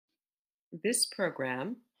This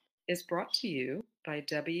program is brought to you by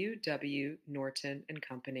W. W. Norton and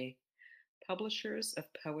Company, publishers of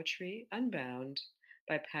Poetry Unbound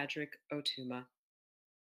by Patrick Otuma.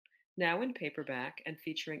 Now in paperback and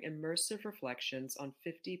featuring immersive reflections on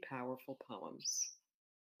 50 powerful poems.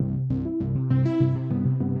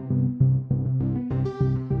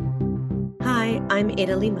 Hi, I'm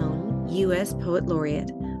Ada Limon, U.S. Poet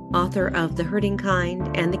Laureate, author of The Hurting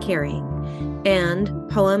Kind and The Carrying, and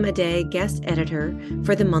Poem a Day guest editor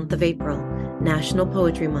for the month of April, National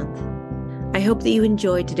Poetry Month. I hope that you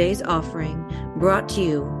enjoyed today's offering, brought to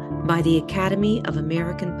you by the Academy of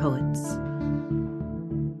American Poets.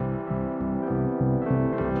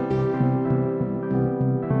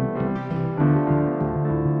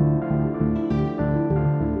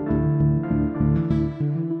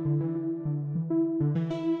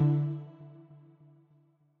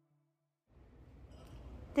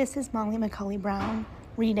 This is Molly McCully Brown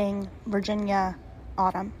reading Virginia,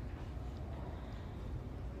 Autumn.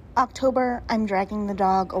 October, I'm dragging the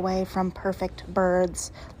dog away from perfect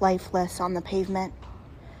birds, lifeless on the pavement.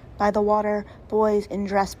 By the water, boys in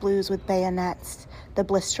dress blues with bayonets, the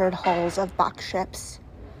blistered hulls of box ships.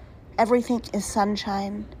 Everything is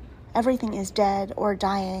sunshine. Everything is dead or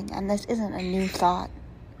dying, and this isn't a new thought.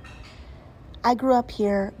 I grew up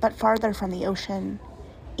here, but farther from the ocean.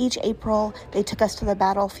 Each April, they took us to the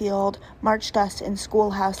battlefield, marched us in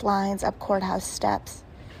schoolhouse lines up courthouse steps.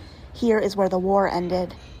 Here is where the war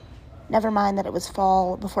ended. Never mind that it was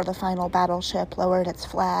fall before the final battleship lowered its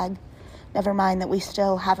flag. Never mind that we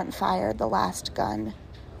still haven't fired the last gun.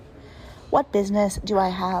 What business do I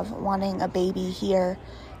have wanting a baby here,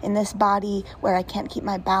 in this body where I can't keep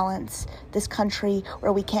my balance, this country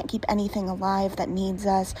where we can't keep anything alive that needs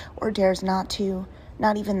us or dares not to?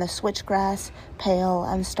 Not even the switchgrass, pale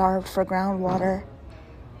and starved for groundwater.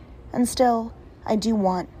 And still, I do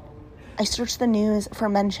want. I search the news for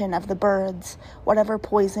mention of the birds, whatever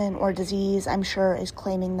poison or disease I'm sure is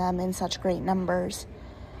claiming them in such great numbers.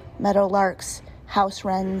 Meadowlarks, house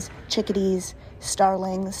wrens, chickadees,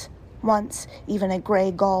 starlings. Once, even a gray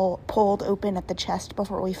gull pulled open at the chest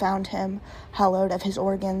before we found him, hollowed of his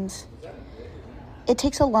organs. It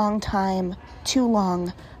takes a long time, too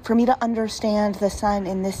long, for me to understand the sun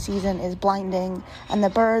in this season is blinding, and the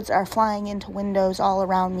birds are flying into windows all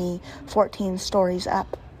around me, 14 stories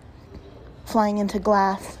up. Flying into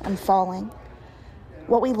glass and falling.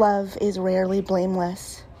 What we love is rarely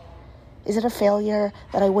blameless. Is it a failure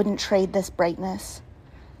that I wouldn't trade this brightness?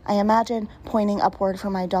 I imagine pointing upward for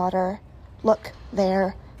my daughter. Look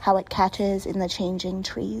there, how it catches in the changing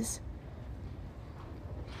trees.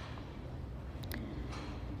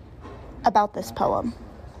 About this poem.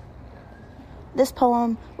 This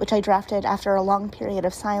poem, which I drafted after a long period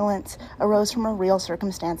of silence, arose from a real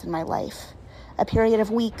circumstance in my life. A period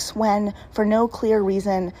of weeks when, for no clear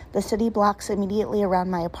reason, the city blocks immediately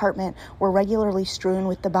around my apartment were regularly strewn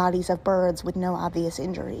with the bodies of birds with no obvious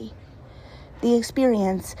injury. The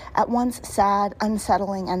experience, at once sad,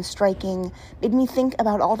 unsettling, and striking, made me think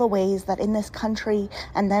about all the ways that in this country,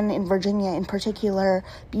 and then in Virginia in particular,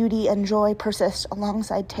 beauty and joy persist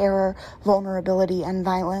alongside terror, vulnerability, and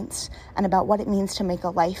violence, and about what it means to make a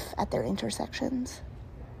life at their intersections.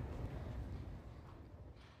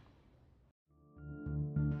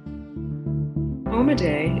 Poem a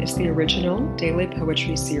Day is the original daily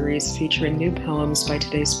poetry series featuring new poems by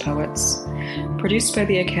today's poets. Produced by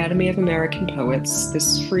the Academy of American Poets,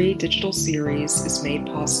 this free digital series is made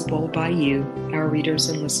possible by you, our readers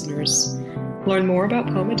and listeners. Learn more about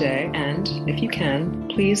Poem a Day and, if you can,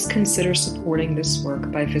 please consider supporting this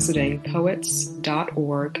work by visiting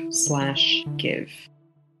poets.org/give.